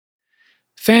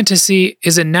Fantasy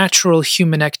is a natural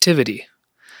human activity.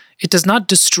 It does not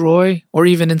destroy or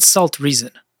even insult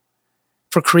reason.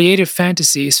 For creative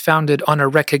fantasy is founded on a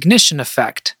recognition of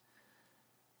fact,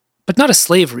 but not a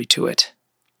slavery to it.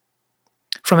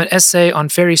 From an essay on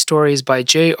fairy stories by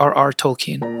J.R.R.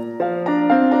 Tolkien.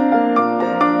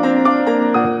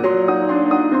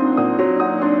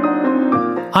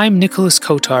 I'm Nicholas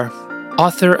Kotar,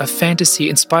 author of fantasy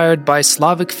inspired by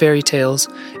Slavic fairy tales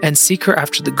and seeker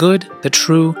after the good, the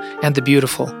true, and the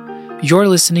beautiful. You're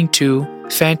listening to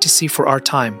Fantasy for Our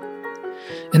Time.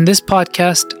 In this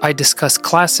podcast, I discuss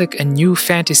classic and new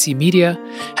fantasy media,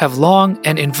 have long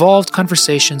and involved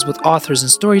conversations with authors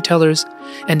and storytellers,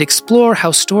 and explore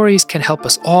how stories can help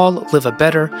us all live a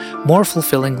better, more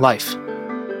fulfilling life.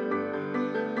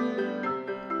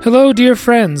 Hello, dear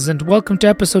friends, and welcome to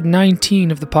episode 19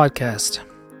 of the podcast.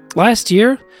 Last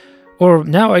year, or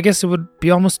now I guess it would be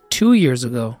almost 2 years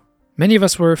ago, many of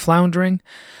us were floundering,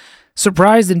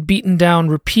 surprised and beaten down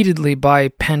repeatedly by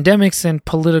pandemics and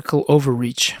political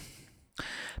overreach.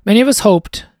 Many of us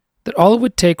hoped that all it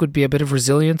would take would be a bit of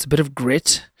resilience, a bit of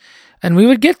grit, and we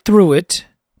would get through it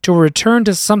to return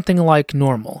to something like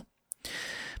normal.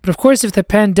 But of course, if the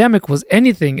pandemic was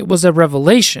anything, it was a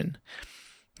revelation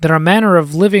that our manner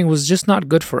of living was just not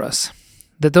good for us,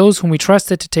 that those whom we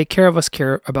trusted to take care of us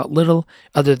care about little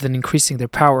other than increasing their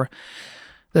power,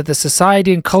 that the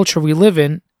society and culture we live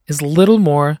in is little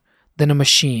more than a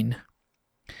machine.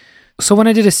 So when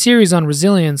I did a series on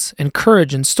resilience and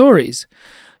courage and stories,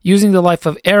 using the life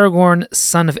of Aragorn,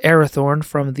 son of Arathorn,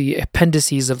 from the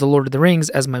appendices of The Lord of the Rings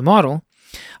as my model,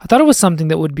 I thought it was something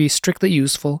that would be strictly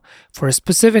useful for a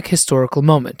specific historical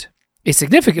moment. A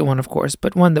significant one, of course,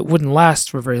 but one that wouldn't last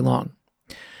for very long.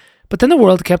 But then the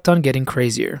world kept on getting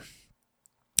crazier.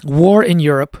 War in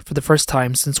Europe for the first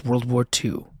time since World War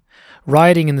II.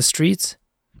 Rioting in the streets,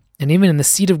 and even in the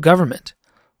seat of government.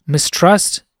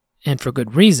 Mistrust, and for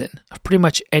good reason, of pretty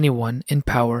much anyone in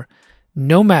power,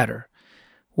 no matter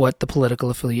what the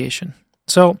political affiliation.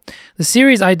 So, the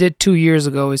series I did 2 years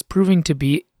ago is proving to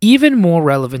be even more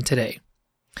relevant today.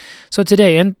 So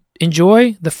today,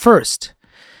 enjoy the first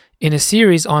in a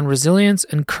series on resilience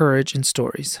and courage in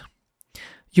stories.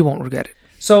 You won't regret it.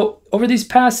 So, over these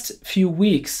past few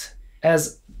weeks,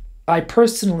 as I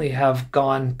personally have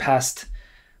gone past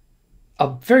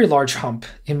a very large hump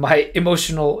in my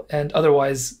emotional and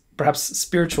otherwise perhaps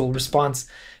spiritual response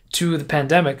to the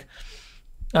pandemic,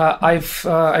 I've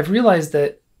realized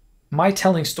that my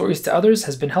telling stories to others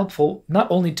has been helpful, not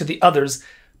only to the others,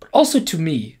 but also to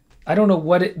me. I don't know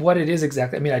what it is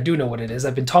exactly. I mean, I do know what it is.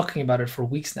 I've been talking about it for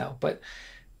weeks now, but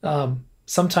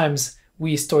sometimes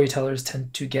we storytellers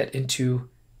tend to get into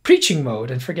preaching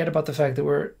mode and forget about the fact that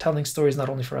we're telling stories not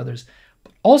only for others,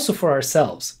 but also for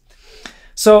ourselves.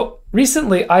 So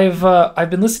recently, I've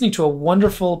been listening to a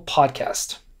wonderful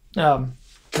podcast,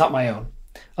 not my own,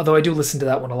 although I do listen to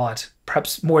that one a lot,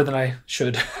 perhaps more than I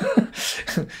should.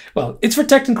 Well, it's for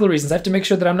technical reasons. I have to make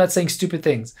sure that I'm not saying stupid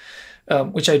things,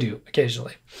 which I do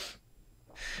occasionally.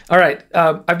 All right,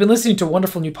 I've been listening to a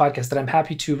wonderful new podcast that I'm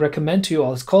happy to recommend to you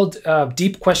all. It's called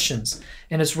Deep Questions,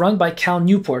 and it's run by Cal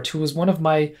Newport, who is one of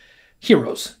my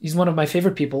heroes. He's one of my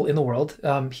favorite people in the world.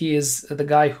 He is the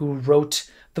guy who wrote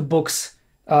the books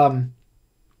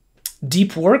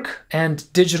Deep Work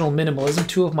and Digital Minimalism,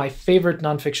 two of my favorite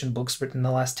nonfiction books written in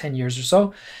the last 10 years or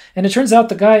so. And it turns out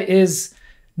the guy is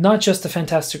not just a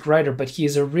fantastic writer, but he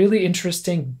is a really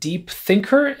interesting, deep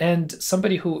thinker and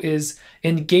somebody who is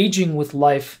engaging with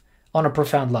life on a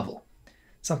profound level.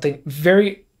 Something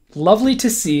very lovely to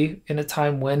see in a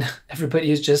time when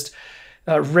everybody is just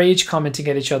rage commenting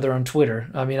at each other on Twitter.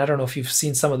 I mean, I don't know if you've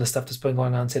seen some of the stuff that's been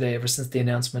going on today ever since the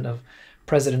announcement of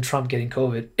President Trump getting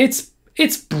COVID.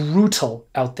 It's brutal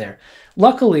out there.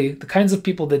 Luckily, the kinds of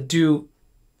people that do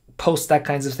post that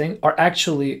kinds of thing are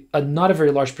actually not a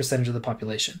very large percentage of the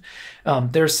population.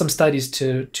 There's some studies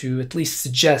to at least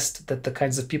suggest that the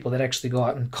kinds of people that actually go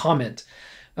out and comment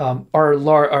are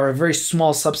a very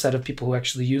small subset of people who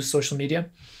actually use social media.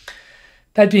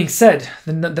 That being said,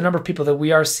 the number of people that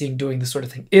we are seeing doing this sort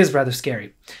of thing is rather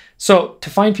scary. So to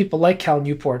find people like Cal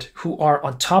Newport who are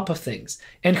on top of things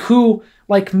and who,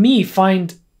 like me,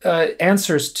 find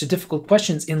answers to difficult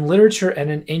questions in literature and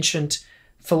in ancient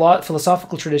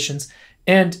philosophical traditions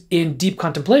and in deep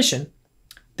contemplation,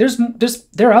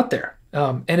 they're out there,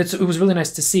 and it was really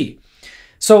nice to see.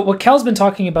 So what Cal's been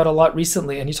talking about a lot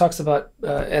recently, and he talks about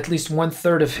at least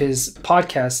 1/3 of his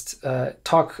podcast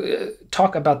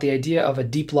talk about the idea of a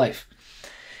deep life,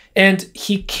 and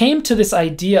he came to this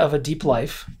idea of a deep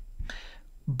life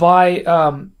by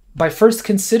first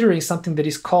considering something that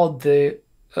he's called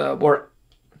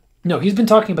No, he's been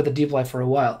talking about the deep life for a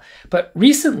while. But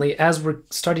recently, as we're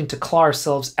starting to claw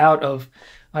ourselves out of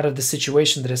the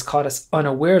situation that has caught us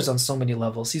unawares on so many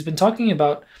levels, he's been talking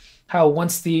about how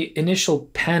once the initial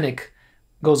panic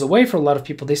goes away for a lot of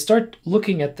people, they start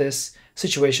looking at this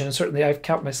situation, and certainly I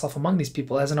count myself among these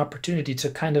people, as an opportunity to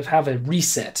kind of have a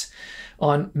reset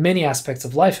on many aspects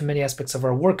of life and many aspects of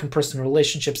our work and personal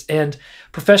relationships and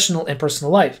professional and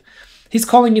personal life. He's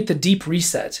calling it the deep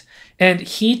reset. And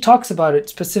he talks about it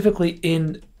specifically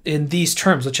in these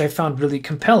terms, which I found really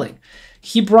compelling.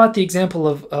 He brought the example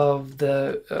of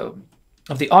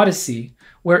the Odyssey,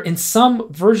 where in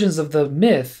some versions of the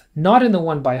myth, not in the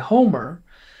one by Homer,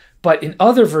 but in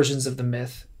other versions of the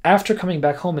myth, after coming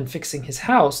back home and fixing his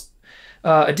house,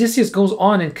 Odysseus goes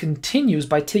on and continues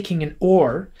by taking an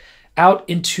oar out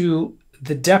into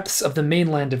the depths of the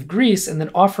mainland of Greece and then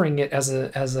offering it as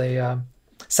a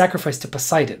sacrifice to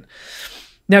Poseidon.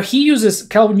 Now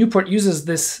Cal Newport uses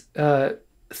this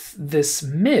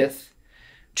myth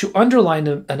to underline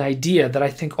an idea that I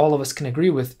think all of us can agree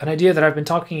with, an idea that I've been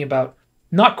talking about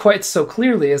not quite so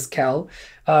clearly as Cal,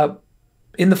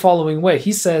 in the following way.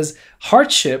 He says,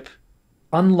 hardship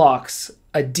unlocks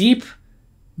a deep,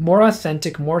 more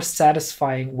authentic, more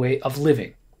satisfying way of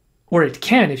living, or it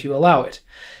can if you allow it.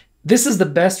 This is the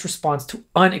best response to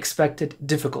unexpected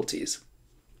difficulties.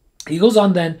 He goes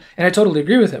on then, and I totally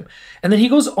agree with him. And then he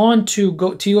goes on he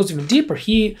goes even deeper.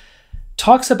 He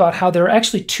talks about how there are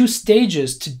actually two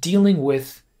stages to dealing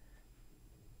with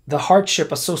the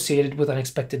hardship associated with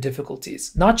unexpected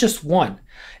difficulties, not just one.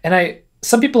 And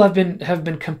some people have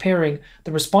been comparing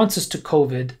the responses to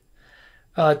COVID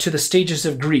to the stages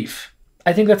of grief.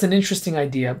 I think that's an interesting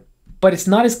idea, but it's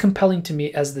not as compelling to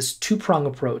me as this two-prong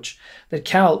approach that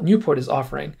Cal Newport is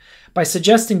offering, by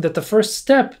suggesting that the first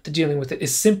step to dealing with it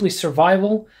is simply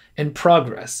survival and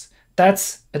progress.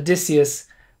 That's Odysseus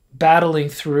battling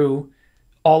through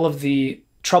all of the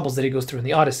troubles that he goes through in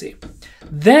the Odyssey.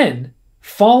 Then,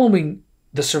 following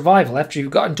the survival, after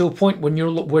you've gotten to a point when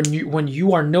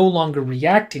you are no longer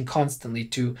reacting constantly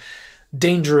to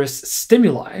dangerous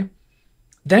stimuli,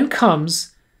 then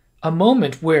comes a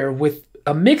moment where, with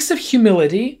a mix of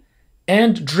humility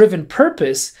and driven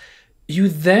purpose, you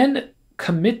then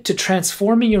commit to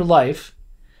transforming your life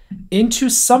into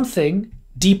something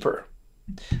deeper.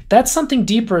 That something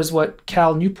deeper is what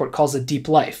Cal Newport calls a deep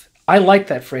life. I like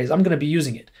that phrase. I'm going to be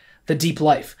using it. The deep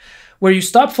life, where you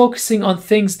stop focusing on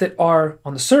things that are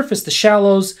on the surface, the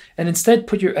shallows, and instead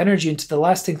put your energy into the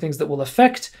lasting things that will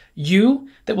affect you,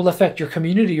 that will affect your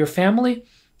community, your family,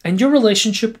 and your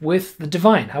relationship with the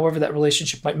divine, however that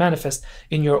relationship might manifest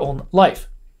in your own life.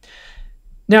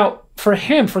 Now, for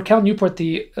Cal Newport,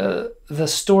 the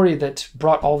story that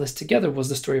brought all this together was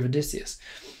the story of Odysseus.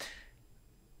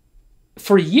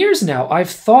 For years now,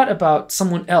 I've thought about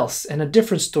someone else and a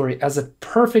different story as a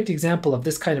perfect example of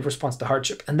this kind of response to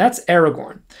hardship, and that's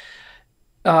Aragorn.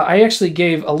 I actually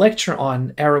gave a lecture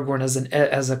on Aragorn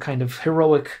as a kind of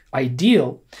heroic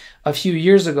ideal a few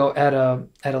years ago at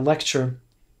a lecture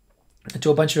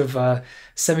to a bunch of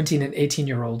 17 and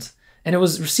 18-year-olds, and it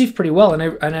was received pretty well.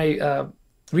 And I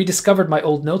rediscovered my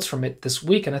old notes from it this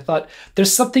week, and I thought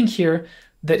there's something here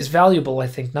that is valuable, I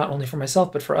think, not only for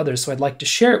myself but for others. So I'd like to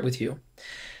share it with you.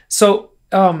 So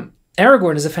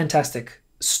Aragorn is a fantastic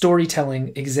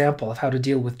storytelling example of how to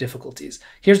deal with difficulties.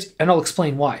 And I'll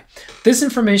explain why. This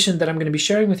information that I'm going to be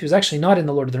sharing with you is actually not in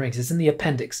The Lord of the Rings. It's in the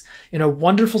appendix, in a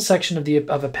wonderful section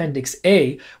of Appendix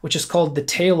A, which is called The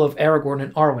Tale of Aragorn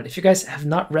and Arwen. If you guys have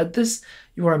not read this,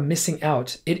 you are missing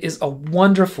out. It is a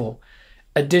wonderful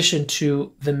addition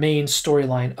to the main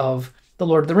storyline of The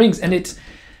Lord of the Rings, and it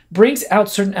brings out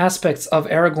certain aspects of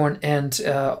Aragorn and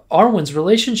Arwen's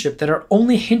relationship that are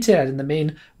only hinted at in the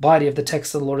main body of the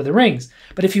text of The Lord of the Rings.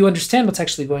 But if you understand what's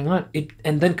actually going on,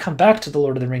 and then come back to The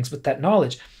Lord of the Rings with that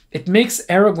knowledge, it makes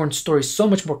Aragorn's story so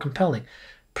much more compelling,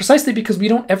 precisely because we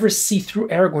don't ever see through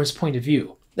Aragorn's point of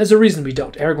view. There's a reason we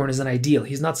don't. Aragorn is an ideal.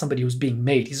 He's not somebody who's being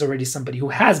made. He's already somebody who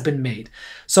has been made.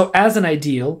 So as an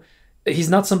ideal, he's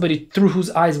not somebody through whose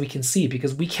eyes we can see,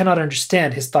 because we cannot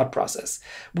understand his thought process.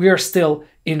 We are still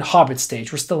in Hobbit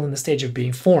stage. We're still in the stage of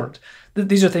being formed.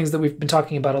 These are things that we've been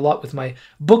talking about a lot with my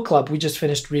book club. We just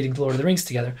finished reading The Lord of the Rings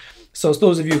together. So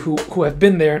those of you who have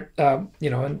been there,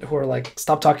 and who are like,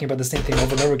 stop talking about the same thing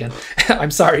over and over again. I'm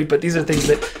sorry, but these are things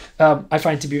that I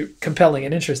find to be compelling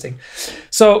and interesting.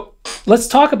 So let's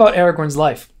talk about Aragorn's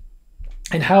life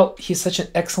and how he's such an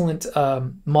excellent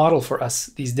model for us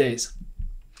these days.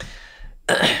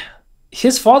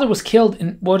 His father was killed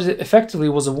in what effectively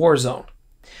was a war zone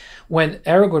when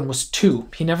Aragorn was 2.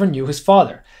 He never knew his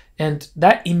father. And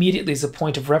that immediately is a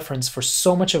point of reference for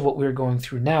so much of what we're going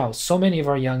through now. So many of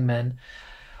our young men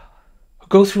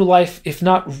go through life, if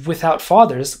not without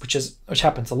fathers, which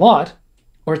happens a lot,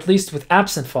 or at least with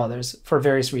absent fathers for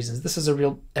various reasons. This is a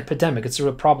real epidemic. It's a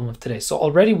real problem of today. So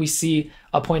already we see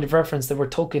a point of reference that where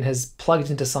Tolkien has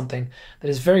plugged into something that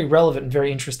is very relevant and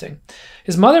very interesting.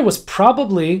 His mother was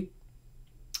probably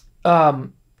a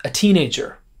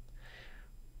teenager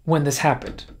when this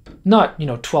happened. Not,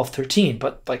 12, 13,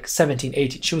 but like 17,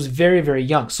 18. She was very, very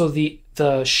young. So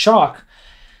the shock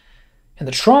and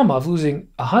the trauma of losing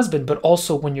a husband, but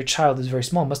also when your child is very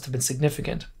small, must have been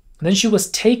significant. And then she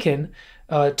was taken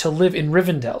to live in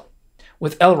Rivendell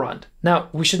with Elrond. Now,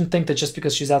 we shouldn't think that just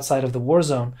because she's outside of the war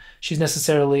zone, she's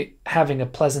necessarily having a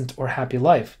pleasant or happy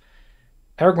life.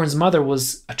 Aragorn's mother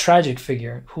was a tragic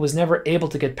figure who was never able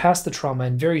to get past the trauma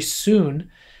and very soon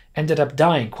ended up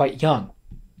dying quite young.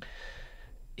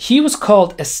 He was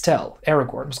called Estel.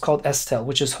 Aragorn was called Estel,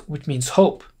 which means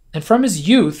hope. And from his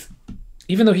youth,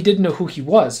 even though he didn't know who he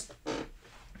was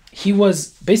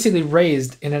basically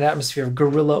raised in an atmosphere of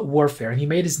guerrilla warfare. And he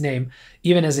made his name,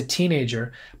 even as a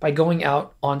teenager, by going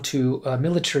out onto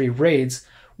military raids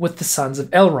with the sons of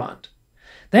Elrond.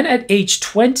 Then at age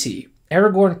 20,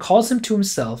 Aragorn calls him to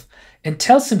himself and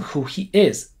tells him who he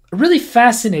is. A really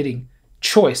fascinating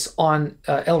choice on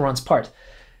Elrond's part.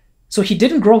 So he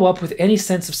didn't grow up with any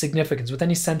sense of significance, with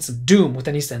any sense of doom, with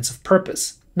any sense of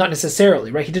purpose. Not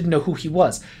necessarily, right? He didn't know who he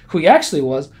was. Who he actually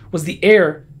was the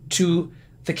heir to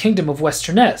the kingdom of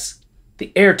Westernesse,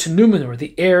 the heir to Númenor,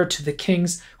 the heir to the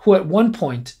kings who at one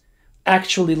point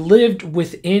actually lived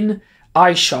within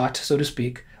eyeshot, so to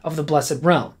speak, of the Blessed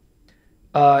Realm,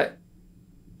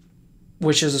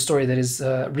 which is a story that is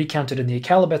recounted in the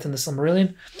Acalabeth and the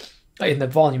Silmarillion, in the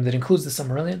volume that includes the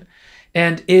Silmarillion,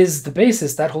 and is the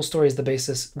basis, that whole story is the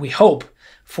basis, we hope,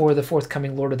 for the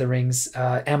forthcoming Lord of the Rings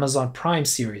Amazon Prime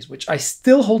series, which I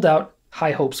still hold out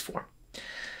high hopes for.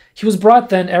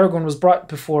 Aragorn was brought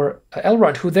before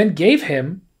Elrond, who then gave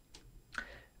him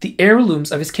the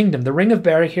heirlooms of his kingdom, the Ring of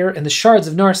Barahir and the Shards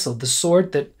of Narsil, the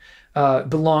sword that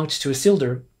belonged to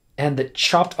Isildur and that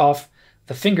chopped off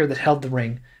the finger that held the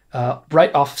ring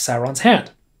right off of Sauron's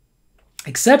hand.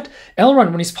 Except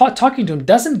Elrond, when he's talking to him,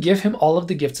 doesn't give him all of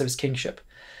the gifts of his kingship.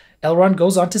 Elrond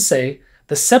goes on to say,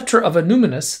 "The scepter of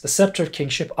Anúminas, the scepter of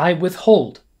kingship, I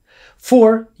withhold,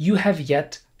 for you have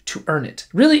yet to earn it."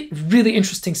 Really, really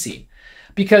interesting scene.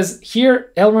 Because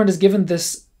here, Elrond is given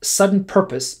this sudden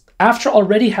purpose after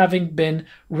already having been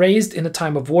raised in a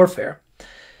time of warfare.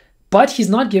 But he's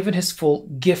not given his full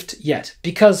gift yet.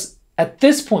 Because at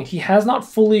this point, he has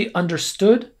not fully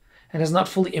understood and has not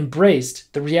fully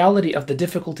embraced the reality of the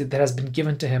difficulty that has been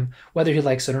given to him, whether he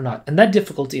likes it or not. And that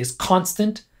difficulty is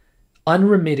constant,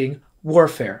 unremitting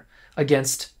warfare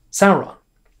against Sauron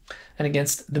and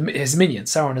against his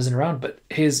minions. Sauron isn't around, but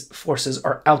his forces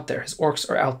are out there. His orcs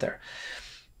are out there.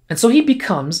 And so he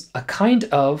becomes a kind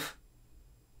of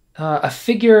a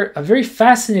figure, a very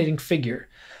fascinating figure,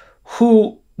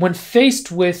 who, when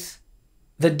faced with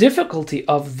the difficulty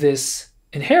of this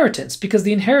inheritance, because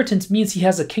the inheritance means he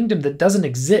has a kingdom that doesn't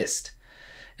exist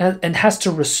and has to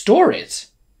restore it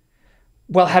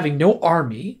while having no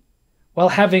army, while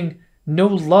having no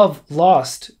love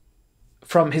lost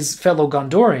from his fellow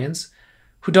Gondorians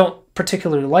who don't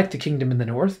particularly like the kingdom in the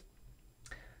north.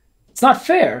 It's not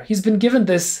fair. He's been given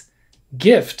this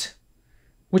gift,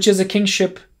 which is a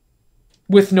kingship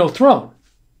with no throne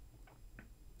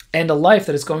and a life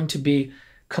that is going to be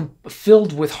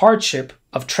filled with hardship,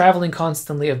 of traveling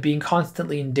constantly, of being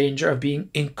constantly in danger, of being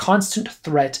in constant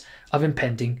threat of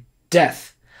impending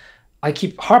death. I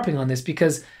keep harping on this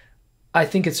because I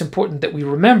think it's important that we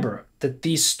remember that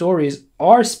these stories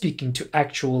are speaking to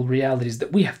actual realities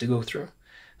that we have to go through.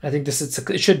 And I think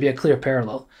it should be a clear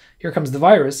parallel. Here comes the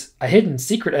virus, a hidden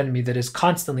secret enemy that is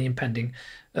constantly impending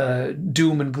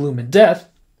doom and gloom and death.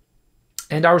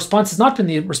 And our response has not been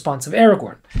the response of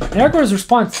Aragorn. And Aragorn's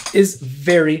response is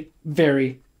very,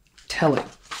 very telling.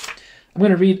 I'm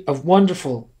going to read a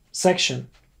wonderful section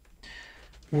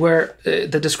where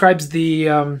that describes the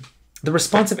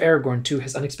response of Aragorn to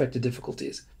his unexpected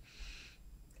difficulties.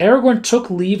 Aragorn took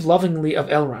leave lovingly of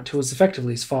Elrond, who was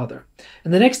effectively his father,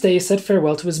 and the next day he said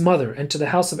farewell to his mother and to the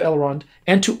house of Elrond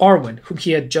and to Arwen, whom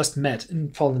he had just met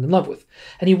and fallen in love with.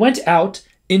 And he went out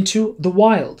into the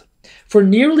wild. For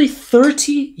nearly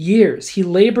 30 years he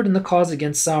labored in the cause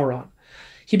against Sauron.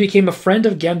 He became a friend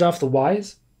of Gandalf the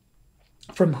Wise,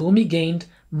 from whom he gained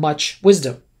much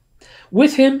wisdom.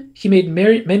 With him he made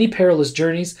many perilous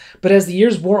journeys, but as the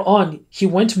years wore on, he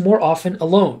went more often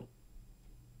alone.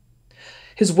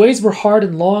 His ways were hard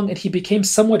and long, and he became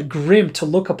somewhat grim to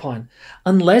look upon,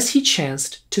 unless he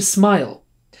chanced to smile.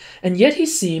 And yet he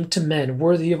seemed to men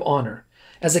worthy of honor,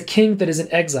 as a king that is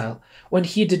in exile, when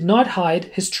he did not hide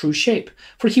his true shape.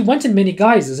 For he went in many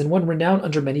guises and won renown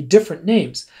under many different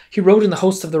names. He rode in the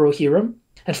host of the Rohirrim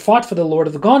and fought for the Lord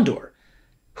of the Gondor,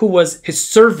 who was his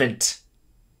servant,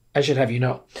 I should have you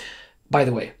know, by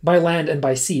the way, by land and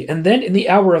by sea. And then in the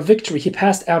hour of victory, he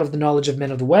passed out of the knowledge of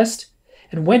men of the west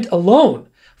and went alone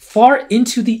far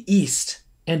into the east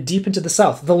and deep into the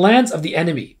south, the lands of the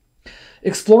enemy,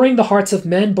 exploring the hearts of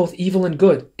men, both evil and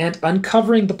good, and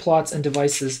uncovering the plots and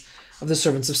devices of the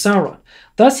servants of Sauron.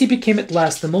 Thus he became at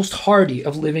last the most hardy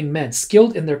of living men,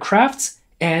 skilled in their crafts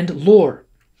and lore,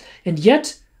 and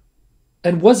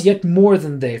was yet more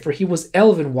than they, for he was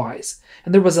elven wise,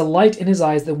 and there was a light in his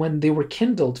eyes that when they were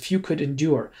kindled few could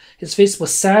endure. His face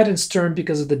was sad and stern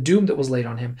because of the doom that was laid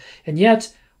on him, and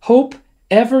yet hope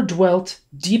ever dwelt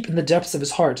deep in the depths of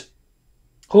his heart.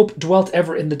 Hope dwelt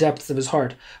ever in the depths of his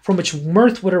heart, from which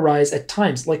mirth would arise at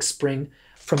times like spring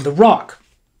from the rock.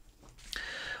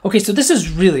 Okay, so this is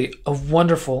really a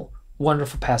wonderful,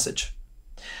 wonderful passage.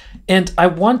 And I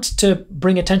want to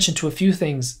bring attention to a few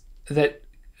things that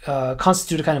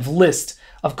constitute a kind of list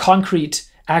of concrete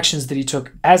actions that he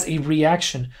took as a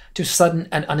reaction to sudden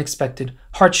and unexpected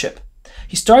hardship.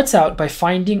 He starts out by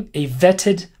finding a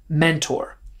vetted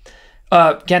mentor.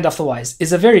 Gandalf the Wise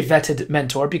is a very vetted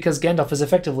mentor because Gandalf is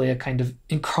effectively a kind of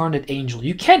incarnate angel.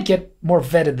 You can't get more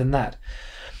vetted than that.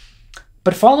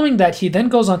 But following that, he then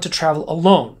goes on to travel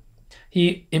alone.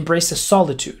 He embraces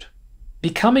solitude,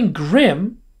 becoming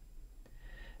grim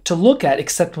to look at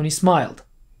except when he smiled.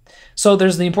 So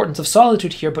there's the importance of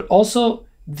solitude here, but also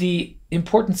the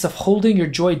importance of holding your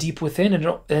joy deep within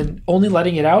and only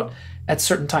letting it out at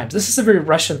certain times. This is a very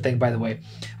Russian thing, by the way.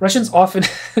 Russians often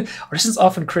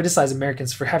criticize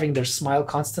Americans for having their smile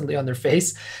constantly on their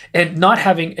face and not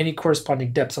having any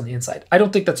corresponding depths on the inside. I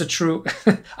don't think that's a true.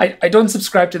 I don't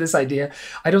subscribe to this idea.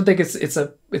 I don't think it's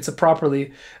a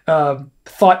properly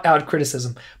thought out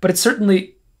criticism, but it's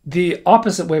certainly the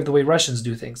opposite way of the way Russians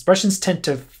do things. Russians tend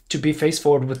to be face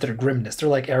forward with their grimness. They're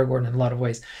like Aragorn in a lot of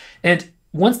ways. And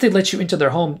once they let you into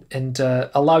their home and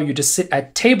allow you to sit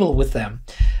at table with them,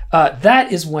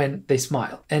 that is when they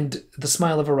smile. And the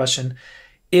smile of a Russian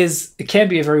can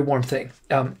be a very warm thing,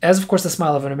 as of course the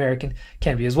smile of an American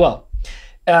can be as well.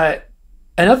 The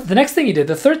next thing he did,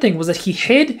 the third thing, was that he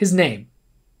hid his name.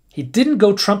 He didn't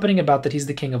go trumpeting about that he's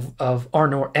the king of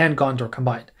Arnor and Gondor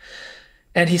combined.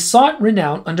 And he sought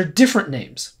renown under different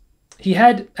names. He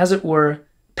had, as it were,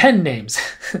 pen names.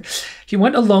 He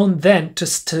went alone then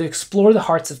to explore the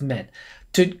hearts of men,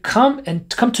 to come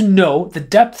to know the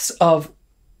depths of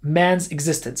man's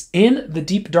existence in the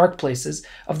deep dark places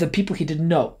of the people he didn't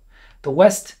know.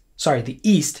 The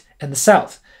east and the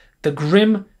south, the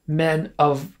grim men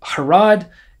of Harad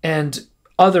and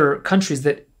other countries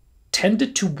that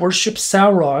tended to worship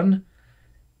Sauron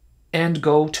and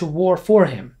go to war for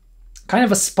him. Kind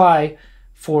of a spy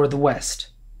for the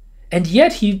West. And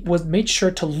yet he made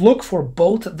sure to look for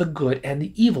both the good and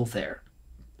the evil there.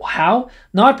 How?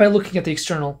 Not by looking at the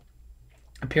external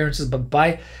appearances, but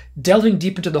by delving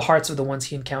deep into the hearts of the ones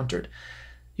he encountered.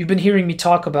 You've been hearing me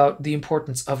talk about the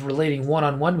importance of relating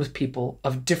one-on-one with people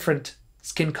of different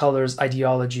skin colors,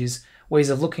 ideologies, ways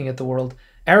of looking at the world.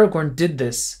 Aragorn did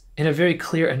this in a very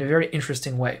clear and a very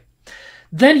interesting way.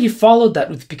 Then he followed that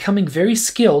with becoming very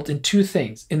skilled in two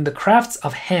things: in the crafts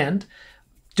of hand,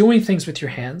 doing things with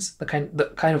your hands, the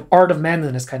kind of art of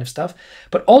manliness kind of stuff,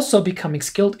 but also becoming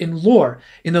skilled in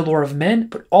the lore of men,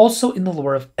 but also in the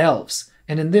lore of elves.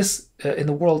 And in this, in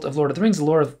the world of Lord of the Rings, the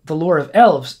lore of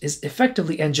elves is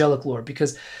effectively angelic lore,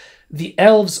 because the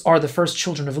elves are the first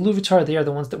children of Iluvatar. They are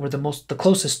the ones that were the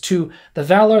closest to the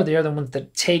Valar. They are the ones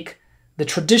that take the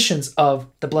traditions of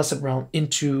the Blessed Realm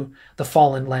into the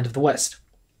fallen land of the West.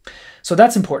 So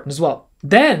that's important as well.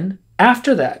 Then,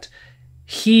 after that,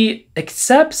 he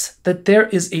accepts that there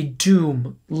is a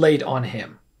doom laid on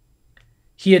him.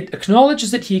 He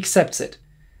acknowledges it, he accepts it,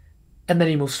 and then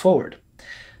he moves forward.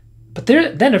 But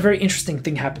then a very interesting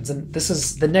thing happens, and this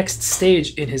is the next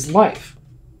stage in his life.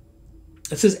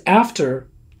 This is after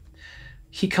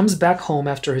he comes back home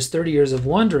after his 30 years of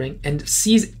wandering and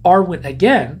sees Arwen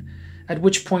again, at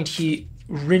which point he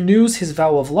renews his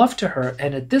vow of love to her,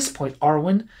 and at this point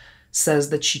Arwen says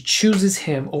that she chooses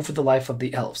him over the life of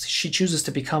the elves. She chooses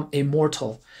to become a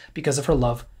mortal because of her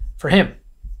love for him.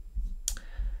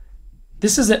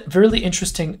 This is a really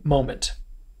interesting moment,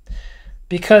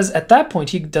 because at that point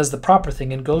he does the proper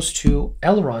thing and goes to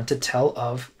Elrond to tell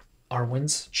of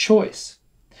Arwen's choice.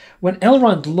 When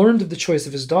Elrond learned of the choice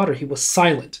of his daughter, he was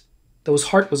silent, though his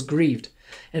heart was grieved,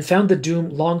 and found the doom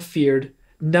long feared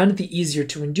none the easier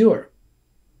to endure.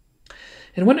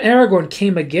 And when Aragorn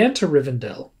came again to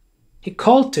Rivendell, he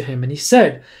called to him and he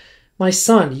said, My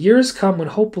son, years come when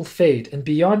hope will fade, and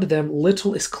beyond them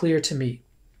little is clear to me.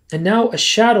 And now a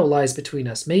shadow lies between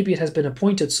us. Maybe it has been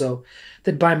appointed so,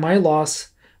 that by my loss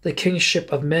the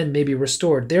kingship of men may be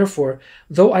restored. Therefore,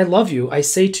 though I love you, I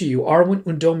say to you, Arwen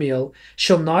Undomiel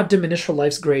shall not diminish her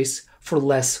life's grace for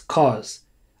less cause.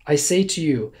 I say to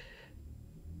you,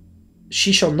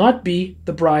 she shall not be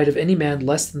the bride of any man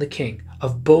less than the king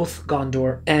of both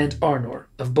Gondor and Arnor,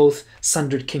 of both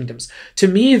sundered kingdoms. To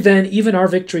me, then, even our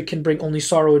victory can bring only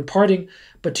sorrow in parting,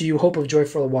 but to you hope of joy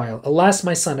for a while. Alas,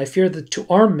 my son, I fear that to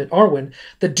Arwen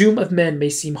the doom of men may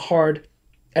seem hard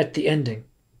at the ending.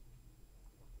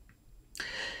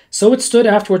 So it stood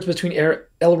afterwards between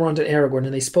Elrond and Aragorn,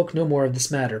 and they spoke no more of this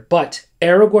matter. But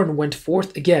Aragorn went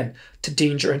forth again to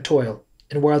danger and toil.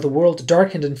 And while the world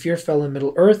darkened and fear fell in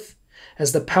Middle-earth,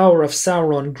 as the power of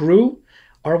Sauron grew,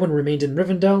 Arwen remained in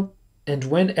Rivendell, and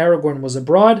when Aragorn was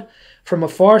abroad, from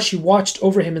afar she watched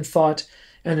over him in thought,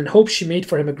 and in hope she made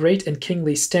for him a great and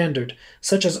kingly standard,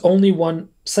 such as only one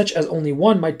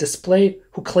might display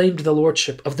who claimed the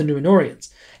lordship of the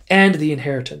Númenóreans and the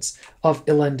inheritance of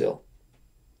Elendil.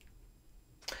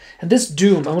 And this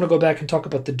doom, I want to go back and talk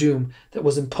about the doom that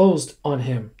was imposed on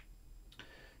him.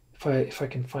 If I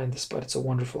can find the spot, it's a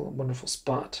wonderful, wonderful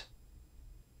spot.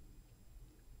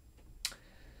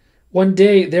 One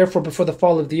day, therefore, before the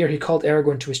fall of the year, he called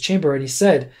Aragorn to his chamber, and he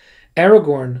said,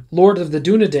 Aragorn, Lord of the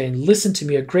Dúnedain, listen to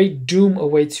me. A great doom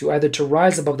awaits you, either to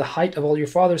rise above the height of all your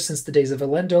fathers since the days of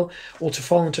Elendil, or to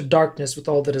fall into darkness with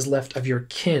all that is left of your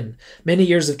kin. Many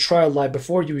years of trial lie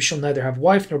before you. You shall neither have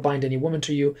wife nor bind any woman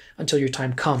to you until your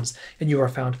time comes, and you are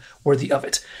found worthy of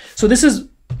it. So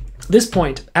this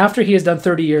point, after he has done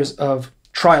 30 years of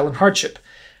trial and hardship,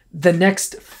 the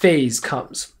next phase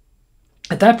comes.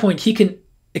 At that point, he can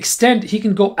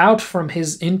go out from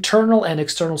his internal and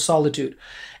external solitude.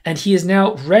 And he is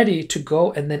now ready to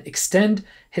go and then extend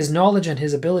his knowledge and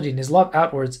his ability and his love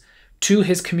outwards to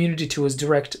his community, to his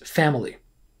direct family.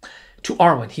 To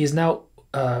Arwen, he is now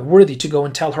worthy to go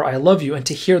and tell her, I love you, and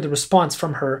to hear the response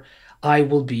from her, I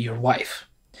will be your wife.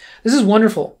 This is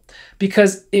wonderful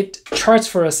because it charts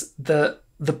for us the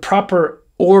proper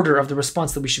order of the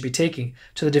response that we should be taking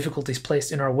to the difficulties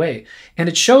placed in our way. And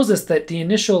it shows us that the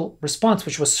initial response,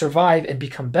 which was survive and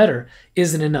become better,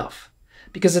 isn't enough.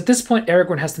 Because at this point,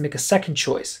 Aragorn has to make a second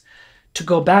choice, to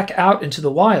go back out into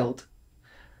the wild.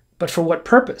 But for what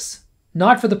purpose?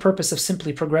 Not for the purpose of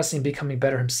simply progressing and becoming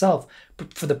better himself,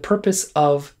 but for the purpose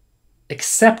of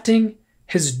accepting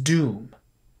his doom.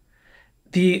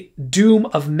 The doom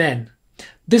of men.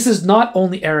 This is not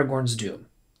only Aragorn's doom.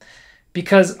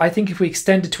 Because I think if we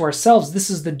extend it to ourselves, this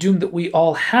is the doom that we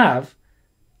all have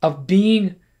of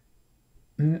being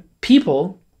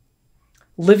people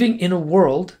living in a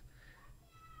world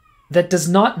that does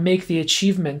not make the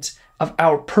achievement of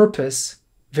our purpose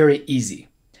very easy.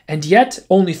 And yet,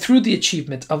 only through the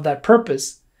achievement of that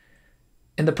purpose,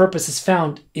 and the purpose is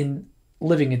found in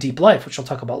living a deep life, which I'll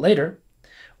talk about later,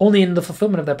 only in the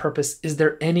fulfillment of that purpose is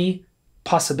there any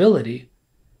possibility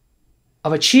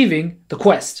of achieving the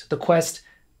quest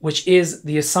which is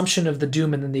the assumption of the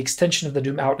doom and then the extension of the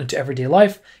doom out into everyday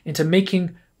life, into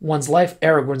making one's life,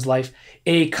 Aragorn's life,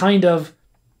 a kind of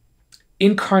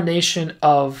incarnation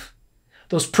of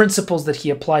those principles that he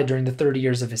applied during the 30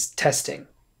 years of his testing.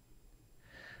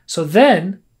 So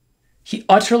then, he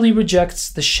utterly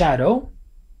rejects the shadow.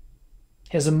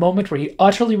 He has a moment where he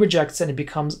utterly rejects it and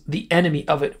becomes the enemy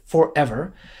of it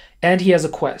forever. And he has a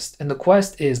quest. And the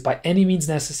quest is, by any means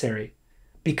necessary,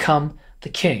 become the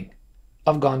king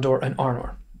of Gondor and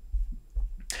Arnor.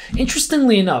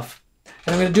 Interestingly enough,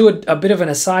 and I'm going to do a bit of an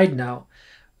aside now,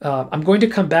 I'm going to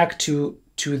come back to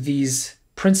these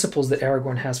principles that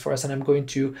Aragorn has for us, and I'm going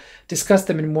to discuss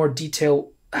them in more detail,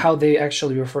 how they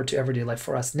actually refer to everyday life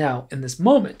for us now in this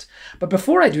moment. But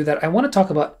before I do that, I want to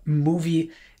talk about movie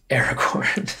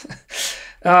Aragorn.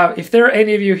 If there are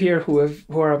any of you here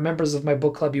who are members of my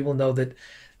book club, you will know that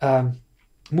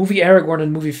movie Aragorn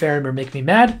and movie Faramir make me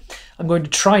mad. I'm going to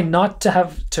try not to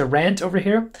have to rant over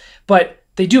here, but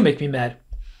they do make me mad.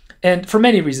 And for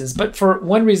many reasons, but for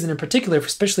one reason in particular,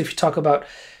 especially if you talk about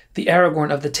the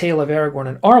Aragorn of the tale of Aragorn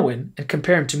and Arwen and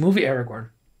compare him to movie Aragorn.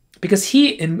 Because he,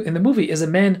 in the movie, is a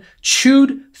man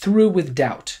chewed through with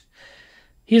doubt.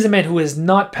 He is a man who has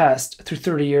not passed through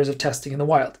 30 years of testing in the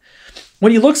wild.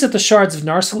 When he looks at the shards of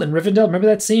Narsil in Rivendell, remember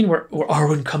that scene where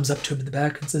Arwen comes up to him in the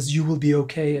back and says, you will be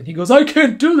okay. And he goes, I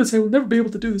can't do this. I will never be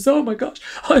able to do this. Oh my gosh.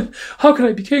 How can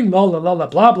I be king? La la la la,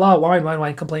 blah blah,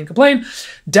 whine, complain.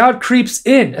 Doubt creeps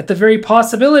in at the very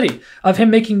possibility of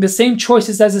him making the same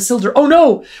choices as Isildur. Oh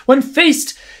no! When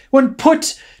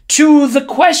put to the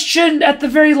question at the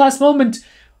very last moment,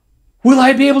 Will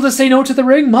I be able to say no to the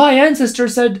ring? My ancestor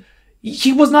said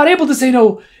he was not able to say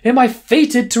no. Am I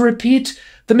fated to repeat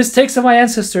the mistakes of my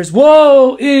ancestors?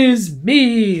 Woe is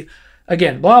me.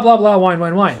 Again, blah, blah, blah, whine,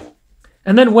 whine, whine.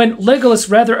 And then when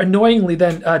Legolas rather annoyingly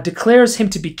then declares him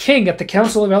to be king at the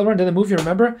Council of Elrond in the movie,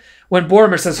 remember? When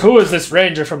Boromir says, who is this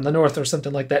ranger from the north or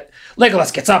something like that?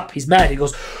 Legolas gets up. He's mad. He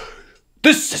goes,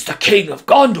 this is the king of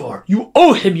Gondor. You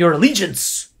owe him your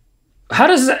allegiance. How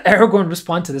does Aragorn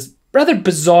respond to this rather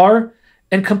bizarre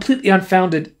and completely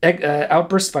unfounded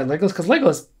outburst by Legolas? Because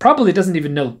Legolas probably doesn't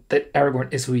even know that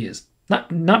Aragorn is who he is.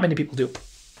 Not many people do.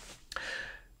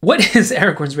 What is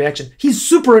Aragorn's reaction? He's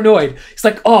super annoyed. He's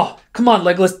like, oh, come on,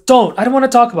 Legolas, don't. I don't want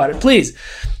to talk about it, please.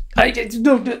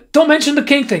 Don't mention the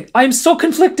king thing. I'm so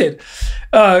conflicted.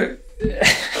 And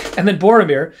then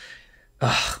Boromir,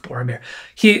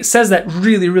 he says that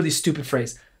really, really stupid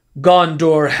phrase.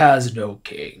 Gondor has no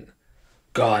king.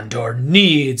 Gondor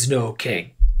needs no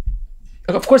king.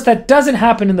 Of course, that doesn't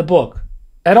happen in the book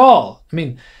at all. I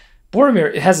mean,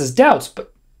 Boromir has his doubts,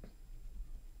 but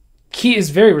he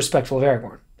is very respectful of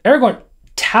Aragorn. Aragorn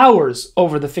towers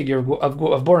over the figure of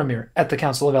Boromir at the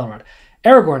Council of Elrond.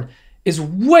 Aragorn is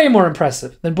way more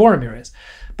impressive than Boromir is.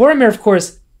 Boromir, of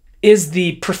course, is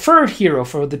the preferred hero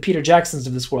for the Peter Jacksons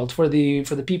of this world, for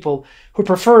the people who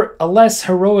prefer a less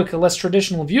heroic, a less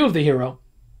traditional view of the hero.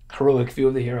 Heroic view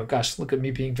of the hero. Gosh, look at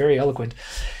me being very eloquent.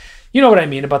 You know what I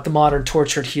mean about the modern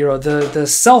tortured hero, the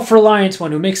self-reliant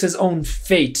one who makes his own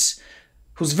fate,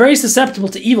 who's very susceptible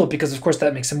to evil because, of course,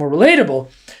 that makes him more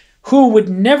relatable, who would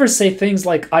never say things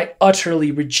like, I utterly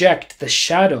reject the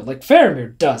shadow, like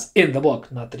Faramir does in the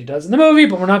book. Not that he does in the movie,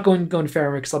 but we're not going to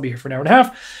Faramir because I'll be here for an hour and a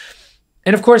half.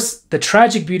 And, of course, the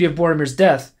tragic beauty of Boromir's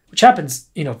death, which happens,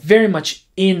 very much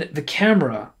in the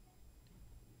camera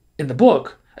in the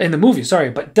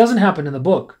movie, but doesn't happen in the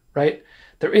book, right?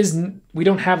 We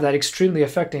don't have that extremely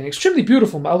affecting, extremely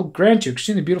beautiful, I'll grant you,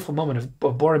 extremely beautiful moment of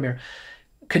Boromir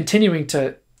continuing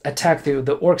to attack the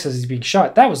orcs as he's being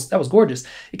shot. That was gorgeous.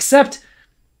 Except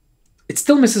it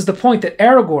still misses the point that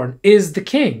Aragorn is the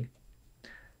king,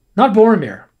 not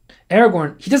Boromir.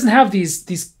 Aragorn, he doesn't have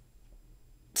these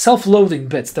self-loathing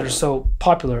bits that are so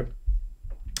popular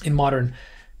in modern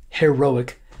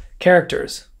heroic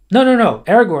characters. No.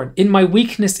 Aragorn, in my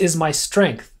weakness is my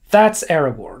strength. That's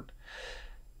Aragorn.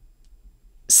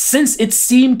 Since it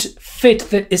seemed fit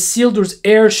that Isildur's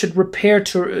heir should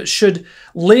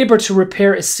labor to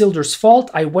repair Isildur's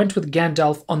fault, I went with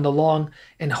Gandalf on the long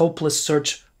and hopeless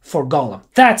search for Gollum.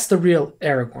 That's the real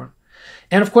Aragorn.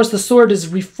 And of course, the sword is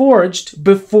reforged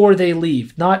before they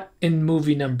leave, not in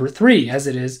movie number 3, as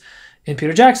it is in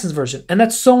Peter Jackson's version. And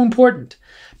that's so important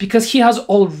because he has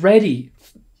already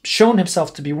shown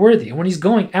himself to be worthy. And when he's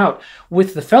going out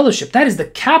with the Fellowship, that is the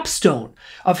capstone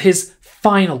of his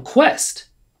final quest.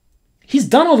 He's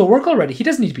done all the work already. He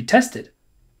doesn't need to be tested.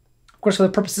 Of course, for the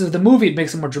purposes of the movie, it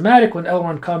makes it more dramatic when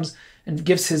Elrond comes and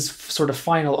gives his sort of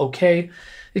final okay.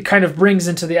 It kind of brings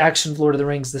into the action of Lord of the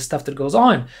Rings the stuff that goes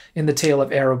on in the tale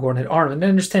of Aragorn and Arnor. And I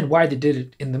understand why they did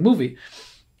it in the movie.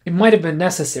 It might have been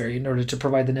necessary in order to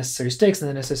provide the necessary stakes and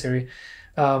the necessary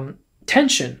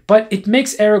tension, but it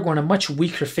makes Aragorn a much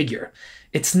weaker figure.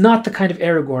 It's not the kind of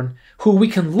Aragorn who we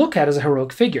can look at as a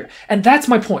heroic figure. And that's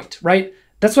my point, right?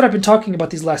 That's what I've been talking about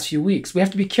these last few weeks. We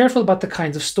have to be careful about the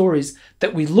kinds of stories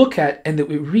that we look at and that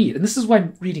we read. And this is why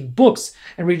reading books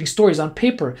and reading stories on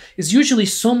paper is usually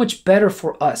so much better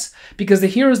for us, because the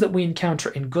heroes that we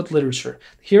encounter in good literature,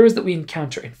 the heroes that we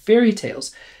encounter in fairy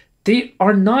tales, they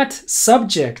are not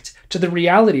subject to the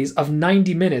realities of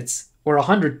 90 minutes or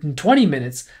 120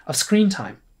 minutes of screen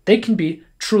time. They can be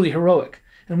truly heroic.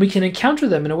 And we can encounter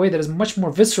them in a way that is much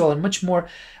more visceral and much more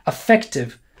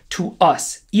effective to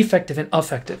us, effective and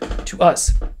affective to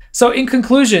us. So in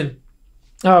conclusion,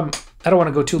 I don't want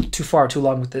to go too far, too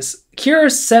long with this. Here are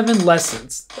 7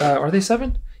 lessons. Are they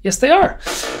 7? Yes, they are.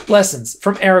 Lessons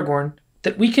from Aragorn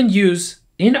that we can use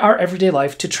in our everyday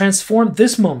life to transform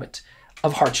this moment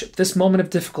of hardship, this moment of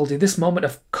difficulty, this moment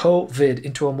of COVID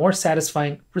into a more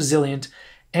satisfying, resilient,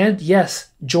 and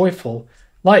yes, joyful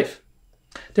life.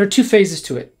 There are 2 phases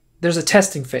to it. There's a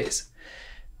testing phase.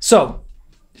 So,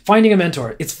 finding a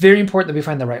mentor, it's very important that we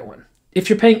find the right one. If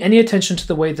you're paying any attention to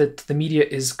the way that the media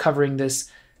is covering this,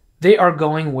 they are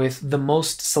going with the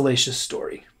most salacious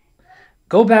story.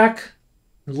 Go back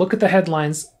and look at the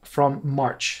headlines from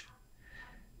March.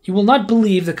 You will not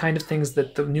believe the kind of things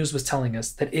that the news was telling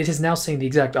us, that it is now saying the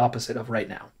exact opposite of right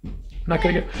now. I'm not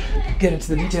going to get into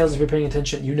the details. If you're paying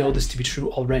attention, you know this to be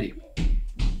true already.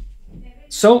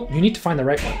 So you need to find the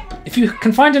right one. If you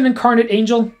can find an incarnate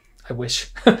angel, I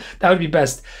wish. That would be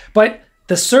best. But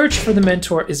The search for the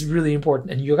mentor is really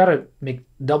important, and you got to make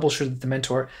double sure that the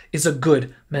mentor is a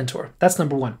good mentor. That's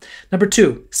number one. Number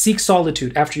two, seek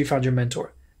solitude after you found your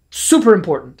mentor. Super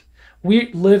important.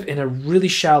 We live in a really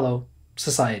shallow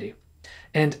society,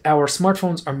 and our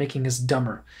smartphones are making us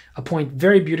dumber. A point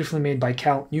very beautifully made by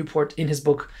Cal Newport in his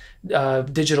book,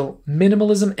 Digital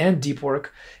Minimalism and Deep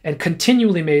Work, and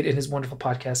continually made in his wonderful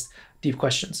podcast, Deep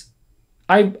Questions.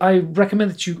 I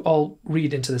recommend that you all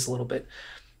read into this a little bit.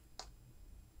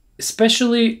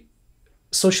 Especially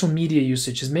social media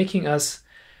usage is making us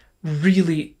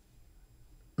really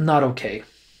not okay.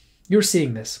 You're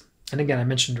seeing this. And again, I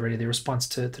mentioned already the response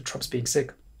to Trump's being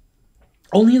sick.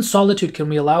 Only in solitude can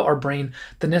we allow our brain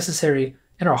the necessary,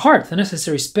 and our heart, the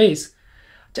necessary space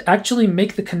to actually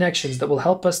make the connections that will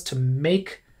help us to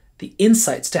make the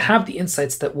insights, to have the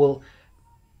insights that will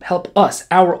help us,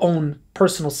 our own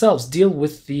personal selves, deal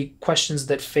with the questions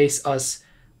that face us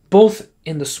both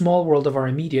in the small world of our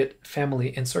immediate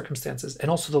family and circumstances,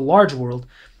 and also the large world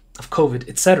of COVID,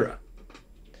 etc.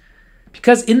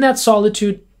 Because in that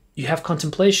solitude, you have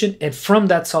contemplation, and from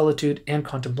that solitude and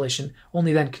contemplation,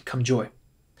 only then can come joy.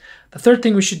 The third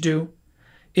thing we should do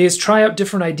is try out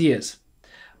different ideas,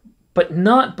 but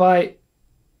not by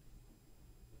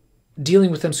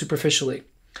dealing with them superficially.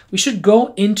 We should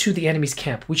go into the enemy's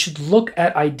camp. We should look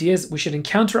at ideas. We should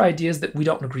encounter ideas that we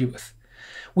don't agree with.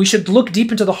 We should look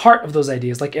deep into the heart of those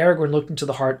ideas, like Aragorn looked into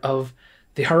the heart of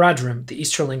the Haradrim, the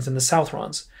Easterlings, and the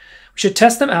Southrons. We should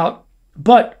test them out,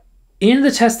 but in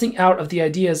the testing out of the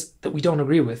ideas that we don't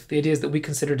agree with, the ideas that we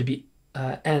consider to be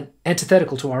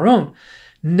antithetical to our own,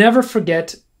 never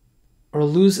forget or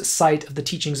lose sight of the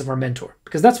teachings of our mentor,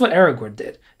 because that's what Aragorn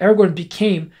did. Aragorn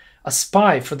became a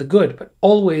spy for the good, but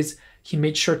always he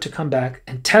made sure to come back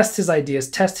and test his ideas,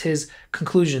 test his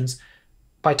conclusions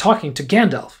by talking to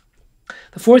Gandalf.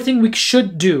 The fourth thing we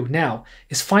should do now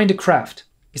is find a craft,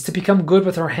 is to become good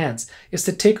with our hands, is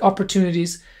to take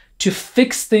opportunities to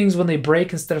fix things when they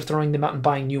break instead of throwing them out and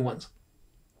buying new ones.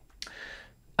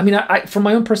 I mean, from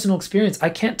my own personal experience, I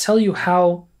can't tell you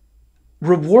how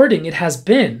rewarding it has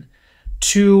been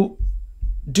to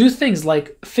do things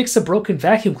like fix a broken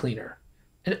vacuum cleaner.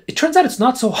 And it turns out it's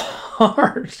not so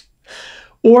hard.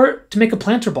 Or to make a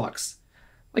planter box.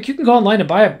 Like, you can go online and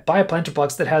buy a planter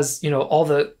box that has, all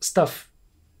the stuff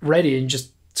ready and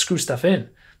just screw stuff in.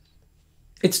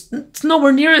 It's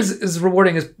nowhere near as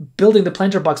rewarding as building the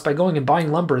planter box by going and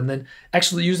buying lumber and then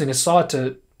actually using a saw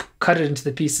to cut it into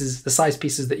the size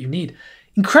pieces that you need.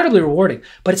 Incredibly rewarding,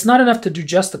 but it's not enough to do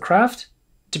just the craft,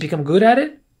 to become good at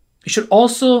it. You should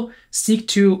also seek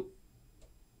to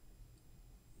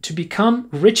become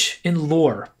rich in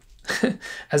lore,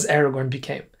 as Aragorn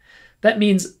became. That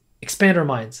means expand our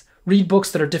minds, read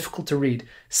books that are difficult to read,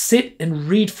 sit and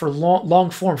read for long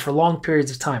form, for long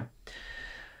periods of time.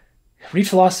 Read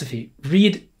philosophy,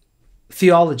 read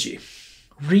theology,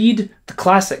 read the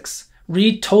classics,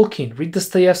 read Tolkien, read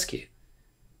Dostoevsky,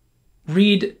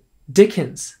 read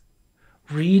Dickens,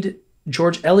 read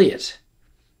George Eliot.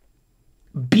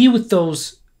 Be with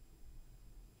those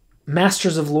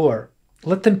masters of lore.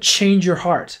 Let them change your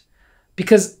heart,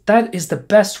 because that is the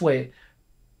best way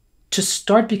to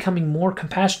start becoming more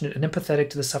compassionate and empathetic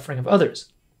to the suffering of others.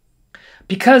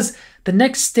 Because the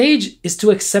next stage is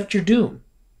to accept your doom.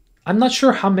 I'm not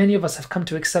sure how many of us have come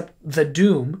to accept the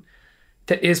doom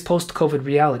that is post-COVID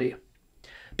reality.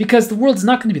 Because the world's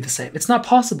not going to be the same. It's not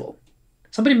possible.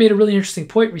 Somebody made a really interesting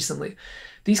point recently.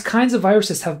 These kinds of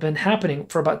viruses have been happening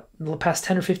for about the past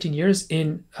 10 or 15 years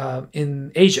in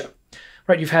Asia.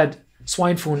 Right? You've had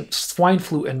swine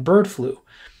flu and bird flu.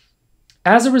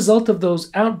 As a result of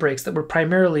those outbreaks that were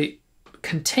primarily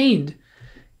contained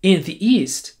in the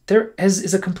East, there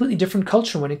is a completely different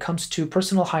culture when it comes to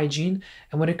personal hygiene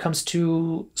and when it comes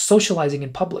to socializing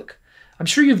in public. I'm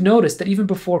sure you've noticed that even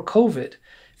before COVID,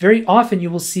 very often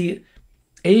you will see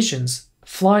Asians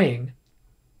flying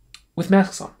with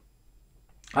masks on.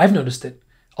 I've noticed it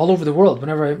all over the world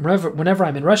whenever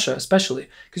I'm in Russia, especially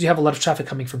because you have a lot of traffic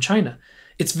coming from China.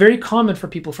 It's very common for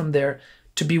people from there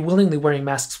to be willingly wearing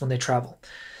masks when they travel.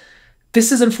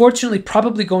 This is unfortunately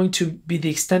probably going to be the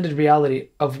extended reality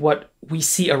of what we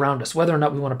see around us. Whether or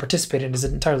not we want to participate in is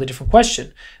an entirely different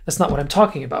question. That's not what I'm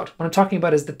talking about. What I'm talking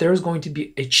about is that there is going to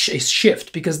be a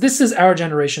shift, because this is our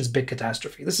generation's big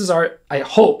catastrophe. This is I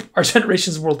hope, our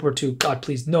generation's World War II. God,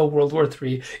 please, no World War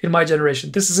III in my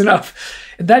generation. This is enough.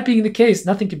 And that being the case,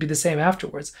 nothing could be the same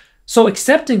afterwards. So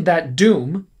accepting that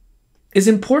doom is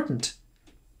important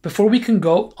before we can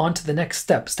go on to the next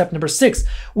step, step number 6,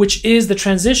 which is the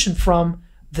transition from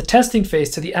the testing phase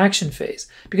to the action phase.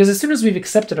 Because as soon as we've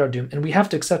accepted our doom, and we have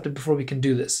to accept it before we can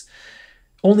do this,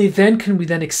 Only then can we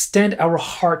then extend our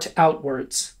heart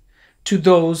outwards to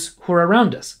those who are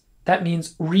around us. That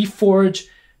means reforge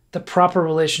the proper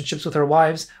relationships with our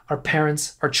wives, our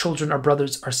parents, our children, our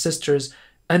brothers, our sisters,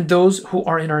 and those who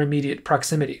are in our immediate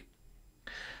proximity.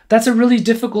 That's a really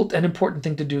difficult and important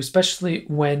thing to do, especially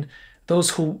when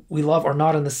those who we love are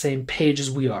not on the same page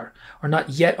as we are not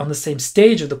yet on the same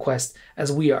stage of the quest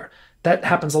as we are. That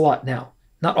happens a lot now.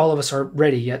 Not all of us are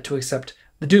ready yet to accept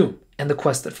the doom and the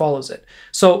quest that follows it.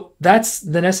 So that's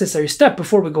the necessary step.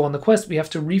 Before we go on the quest, we have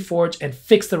to reforge and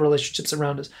fix the relationships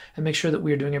around us and make sure that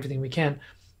we are doing everything we can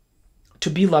to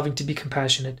be loving, to be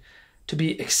compassionate, to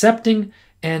be accepting,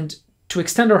 and to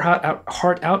extend our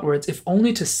heart outwards, if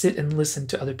only to sit and listen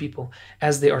to other people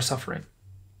as they are suffering.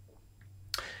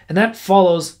 And that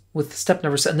follows with step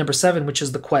number 7, which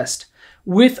is the quest.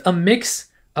 With a mix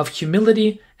of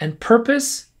humility and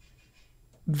purpose,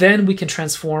 then we can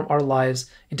transform our lives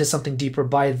into something deeper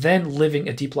by then living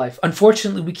a deep life.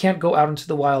 Unfortunately, we can't go out into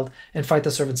the wild and fight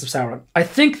the servants of Sauron. I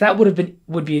think that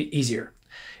would be easier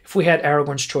if we had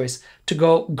Aragorn's choice to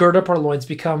go gird up our loins,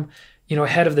 become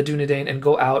head of the Dunedain, and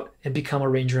go out and become a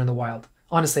ranger in the wild.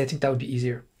 Honestly, I think that would be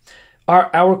easier.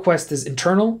 Our quest is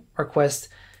internal. Our quest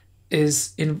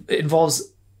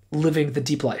involves living the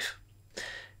deep life.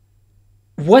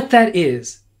 What that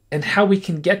is and how we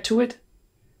can get to it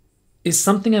is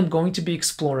something I'm going to be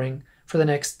exploring for the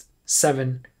next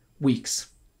 7 weeks.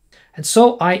 And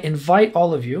so I invite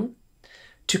all of you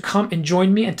to come and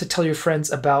join me and to tell your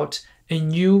friends about a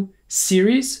new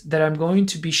series that I'm going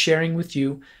to be sharing with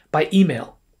you by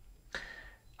email.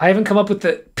 I haven't come up with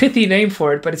the pithy name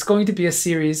for it, but it's going to be a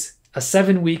series, a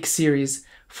 7-week series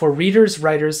for readers,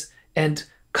 writers, and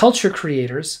culture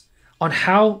creators on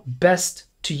how best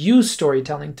to use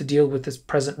storytelling to deal with this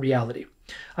present reality.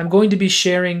 I'm going to be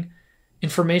sharing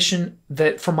information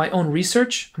that from my own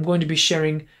research. I'm going to be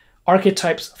sharing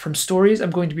archetypes from stories.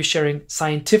 I'm going to be sharing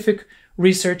scientific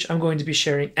research. I'm going to be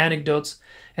sharing anecdotes.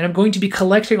 And I'm going to be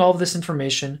collecting all of this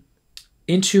information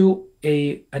into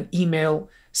an email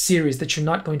series that you're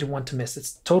not going to want to miss.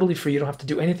 It's totally free. You don't have to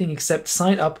do anything except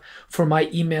sign up for my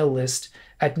email list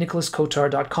at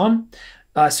nicholaskotar.com.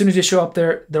 As soon as you show up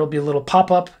there will be a little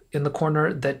pop-up in the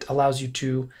corner that allows you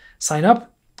to sign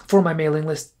up for my mailing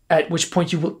list, at which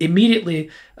point you will immediately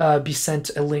be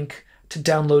sent a link to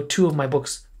download 2 of my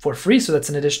books for free. So that's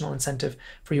an additional incentive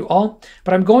for you all.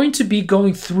 But I'm going to be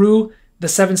going through the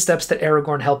 7 steps that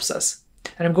Aragorn helps us.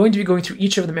 And I'm going to be going through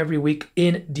each of them every week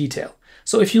in detail.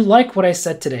 So if you like what I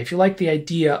said today, if you like the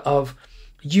idea of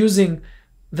using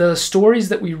the stories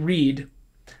that we read,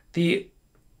 the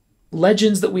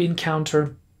legends that we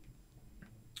encounter,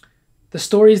 the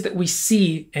stories that we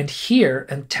see and hear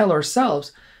and tell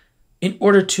ourselves in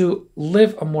order to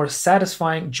live a more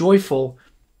satisfying, joyful,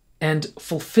 and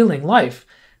fulfilling life,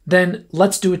 then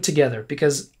let's do it together,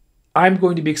 because I'm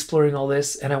going to be exploring all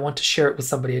this and I want to share it with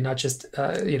somebody and not just,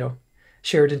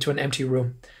 share it into an empty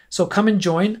room. So come and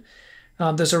join.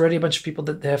 There's already a bunch of people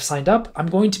that have signed up. I'm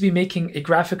going to be making a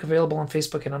graphic available on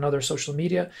Facebook and on other social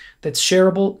media that's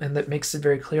shareable and that makes it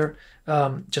very clear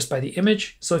just by the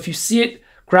image. So if you see it,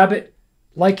 grab it,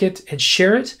 like it, and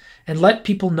share it, and let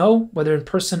people know, whether in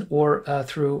person or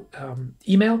through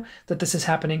email, that this is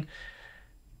happening.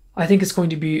 I think it's going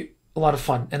to be a lot of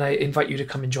fun, and I invite you to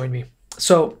come and join me.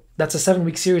 So that's a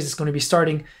 7-week series. It's going to be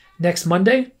starting next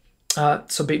Monday.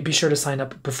 So be sure to sign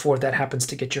up before that happens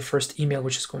to get your first email,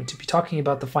 which is going to be talking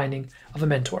about the finding of a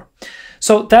mentor.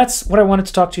 So that's what I wanted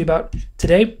to talk to you about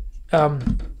today.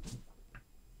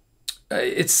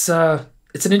 It's an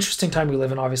interesting time we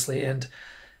live in, obviously, and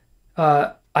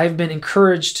I've been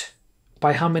encouraged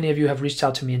by how many of you have reached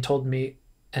out to me and told me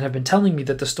and have been telling me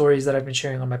that the stories that I've been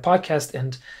sharing on my podcast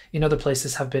and in other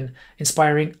places have been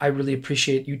inspiring. I really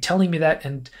appreciate you telling me that,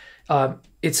 and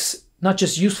it's not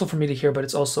just useful for me to hear, but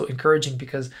it's also encouraging,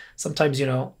 because sometimes,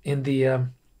 in the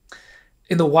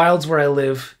wilds where I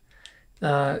live,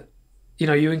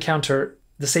 you encounter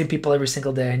the same people every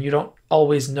single day, and you don't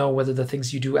always know whether the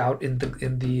things you do out in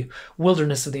the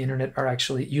wilderness of the internet are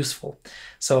actually useful.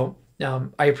 So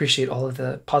I appreciate all of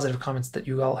the positive comments that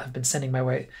you all have been sending my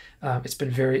way. It's been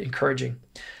very encouraging.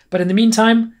 But in the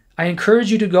meantime, I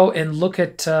encourage you to go and look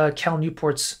at Cal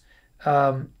Newport's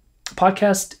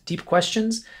podcast, Deep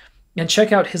Questions, and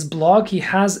check out his blog. He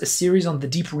has a series on the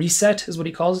Deep Reset, is what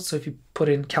he calls it. So if you put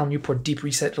in Cal Newport Deep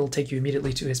Reset, it'll take you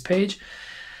immediately to his page.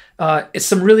 It's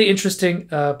some really interesting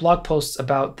blog posts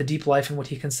about the deep life and what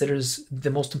he considers the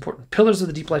most important pillars of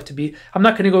the deep life to be. I'm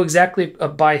not going to go exactly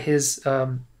by his,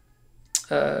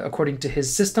 according to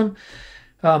his system.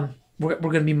 We're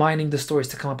going to be mining the stories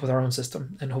to come up with our own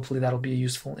system, and hopefully that'll be a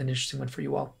useful and interesting one for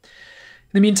you all.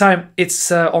 In the meantime, it's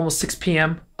almost 6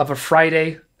 p.m. of a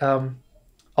Friday.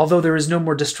 Although there is no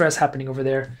more distress happening over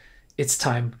there, it's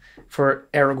time for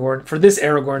this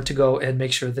Aragorn to go and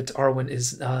make sure that Arwen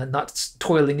is not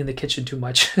toiling in the kitchen too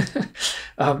much.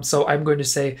 So I'm going to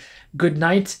say good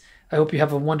night. I hope you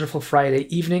have a wonderful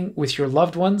Friday evening with your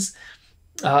loved ones,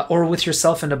 or with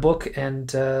yourself and a book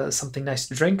and something nice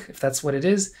to drink, if that's what it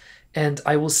is. And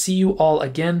I will see you all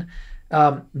again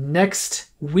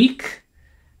next week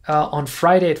on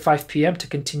Friday at 5 p.m. to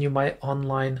continue my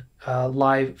online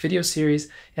live video series.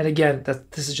 And again,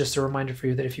 this is just a reminder for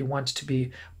you that if you want to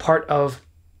be part of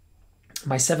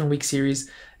my 7-week series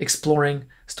exploring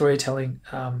storytelling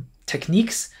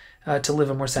techniques to live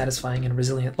a more satisfying and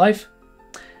resilient life,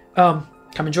 come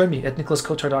and join me at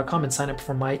nicholaskotar.com and sign up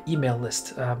for my email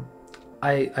list.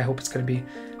 I hope it's going to be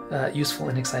useful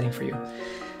and exciting for you.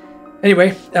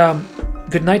 Anyway,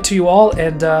 good night to you all,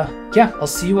 and I'll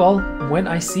see you all when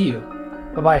I see you.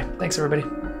 Bye-bye. Thanks, everybody.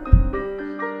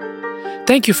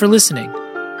 Thank you for listening.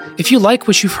 If you like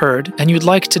what you've heard and you'd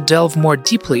like to delve more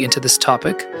deeply into this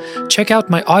topic, check out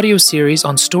my audio series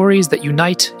on stories that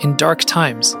unite in dark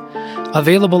times,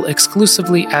 available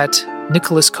exclusively at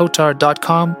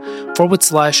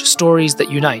nicholaskotar.com/stories that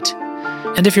unite.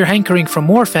 And if you're hankering for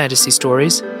more fantasy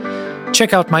stories,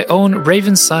 check out my own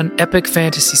Raven Sun epic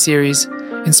fantasy series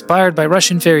inspired by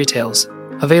Russian fairy tales,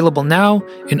 available now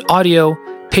in audio,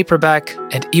 paperback,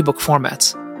 and ebook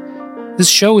formats. This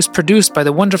show is produced by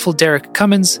the wonderful Derek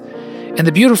Cummins, and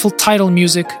the beautiful title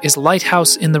music is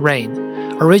Lighthouse in the Rain,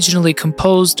 originally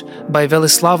composed by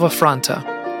Velislava Franta.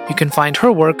 You can find her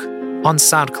work on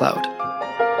SoundCloud.